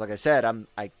together. Because like I said,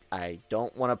 I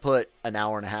don't want to put an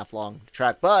hour and a half long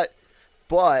track, but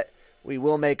we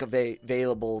will make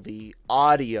available the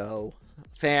audio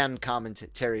fan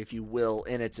commentary, if you will,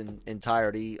 in its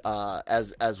entirety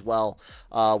as well,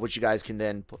 which you guys can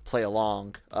then play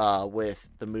along with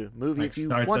the movie, if you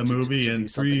want to do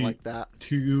something like that.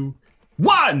 2,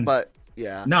 1. But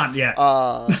yeah, not yet.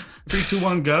 3, 2,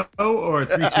 1, go, or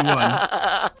 3, 2,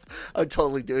 1. I'm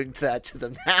totally doing that to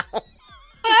them now.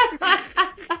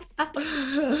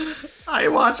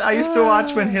 I used to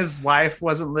watch when his wife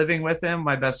wasn't living with him,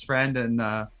 my best friend,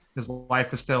 and his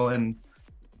wife was still in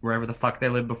wherever the fuck they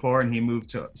lived before, and he moved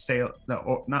to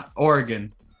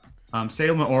Oregon.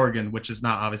 Salem, Oregon, which is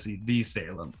not obviously the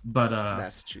Salem, but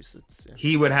Massachusetts. Yeah.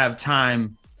 He would have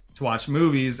time to watch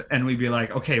movies, and we'd be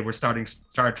like, okay, we're starting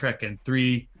Star Trek in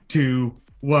 3, 2,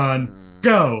 1,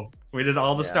 go. We did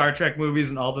all the Star Trek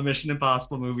movies and all the Mission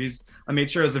Impossible movies. I made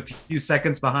sure I was a few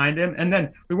seconds behind him, and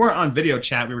then we weren't on video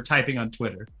chat, we were typing on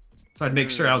Twitter, so I'd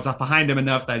make sure I was up behind him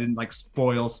enough that I didn't like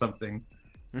spoil something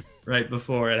right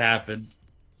before it happened.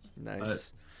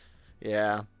 Nice.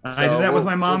 Yeah. I did that with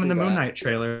my mom in the Moon Knight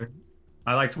trailer.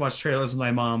 I like to watch trailers with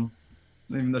my mom,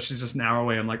 even though she's just an hour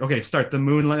away. I'm like, okay, start the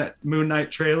Moon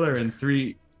Knight trailer in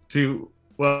 3, 2,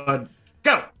 1,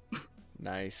 go.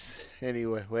 Nice.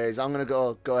 Anyways, I'm gonna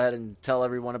go ahead and tell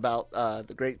everyone about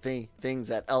the great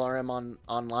things at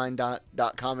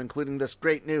lrmonline.com, including this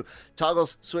great new toggle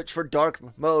switch for dark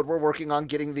mode. We're working on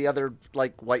getting the other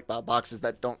like white boxes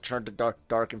that don't turn to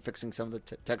dark and fixing some of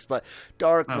the text, but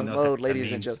dark mode,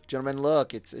 ladies and gentlemen,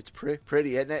 look, it's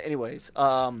pretty. Anyways,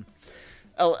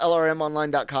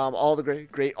 lrmonline.com, all the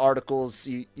great articles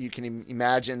you can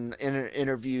imagine,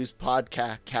 interviews,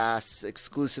 podcasts,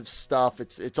 exclusive stuff.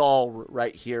 It's all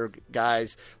right here,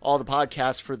 guys. All the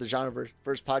podcasts for the Genreverse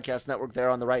Podcast Network there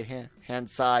on the right hand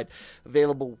side,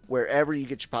 available wherever you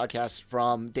get your podcasts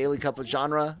from. Daily Cup of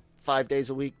Genre, 5 days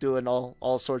a week, doing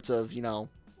all sorts of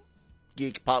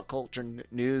geek pop culture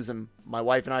news, and my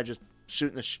wife and I just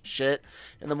shooting the shit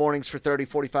in the mornings for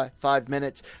 45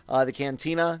 minutes. The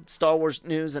Cantina, Star Wars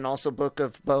news, and also Book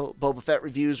of Boba Fett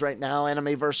reviews right now,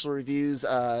 Animeversal reviews.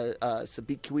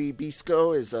 Sabikui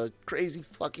Bisco is a crazy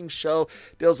fucking show,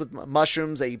 deals with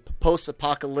mushrooms, a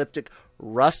post-apocalyptic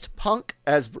rust punk,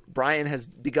 as Brian has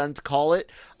begun to call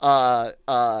it,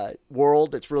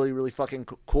 world. It's really fucking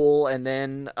cool. And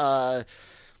then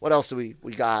what else do we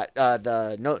got?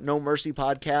 The No Mercy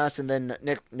podcast, and then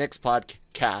Nick's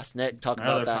podcast. Nick, talk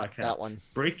about that one.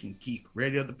 Breaking Geek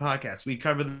Radio, the podcast. We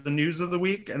cover the news of the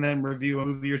week and then review a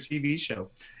movie or TV show.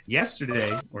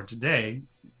 Yesterday or today,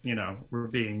 we're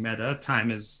being meta.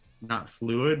 Time is not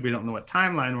fluid. We don't know what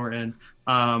timeline we're in.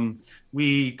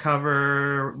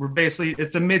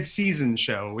 It's a mid-season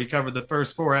show. We cover the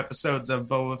first 4 episodes of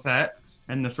Boba Fett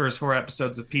and the first 4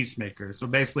 episodes of Peacemaker. So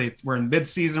basically, we're in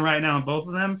mid-season right now in both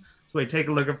of them. So we take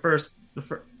a look at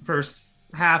the first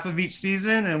half of each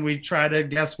season, and we try to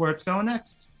guess where it's going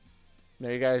next.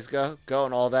 There you guys go,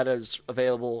 and all that is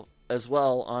available as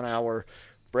well on our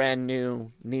brand new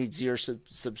needs your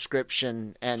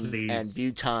subscription and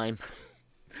view time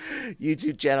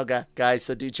YouTube channel, guys.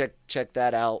 So do check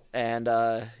that out. And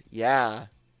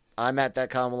I'm at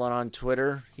that Kamalon on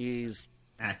Twitter. He's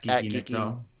at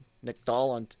Geeky Nick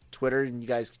Dahl on Twitter, and you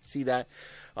guys can see that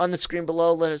on the screen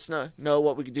below. Let us know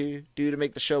what we can do to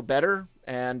make the show better.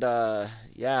 And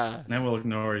then we'll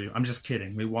ignore you. I'm just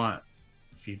kidding. We want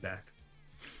feedback.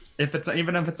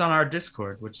 Even if it's on our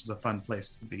Discord, which is a fun place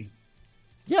to be.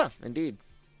 Yeah, indeed.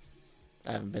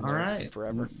 I haven't been there in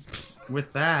forever.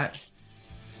 With that,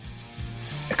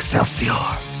 Excelsior.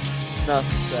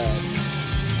 Enough said.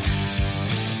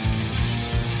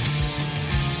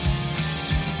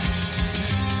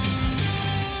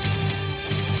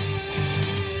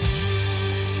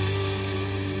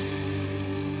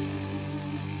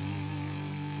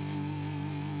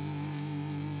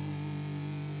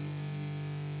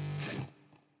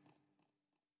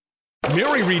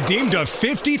 Mary redeemed a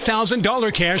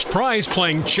 $50,000 cash prize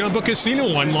playing Chumba Casino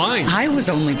online. I was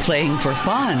only playing for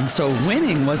fun, so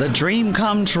winning was a dream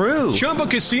come true. Chumba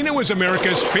Casino is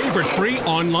America's favorite free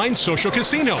online social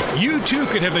casino. You too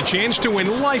could have the chance to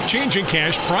win life-changing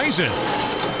cash prizes.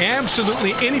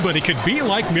 Absolutely anybody could be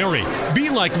like Mary. Be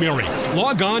like Mary.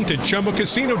 Log on to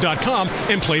ChumbaCasino.com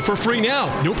and play for free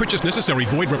now. No purchase necessary.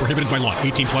 Void where prohibited by law.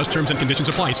 18+ terms and conditions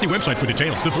apply. See website for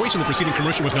details. The voice in the preceding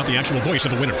commercial was not the actual voice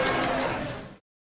of the winner.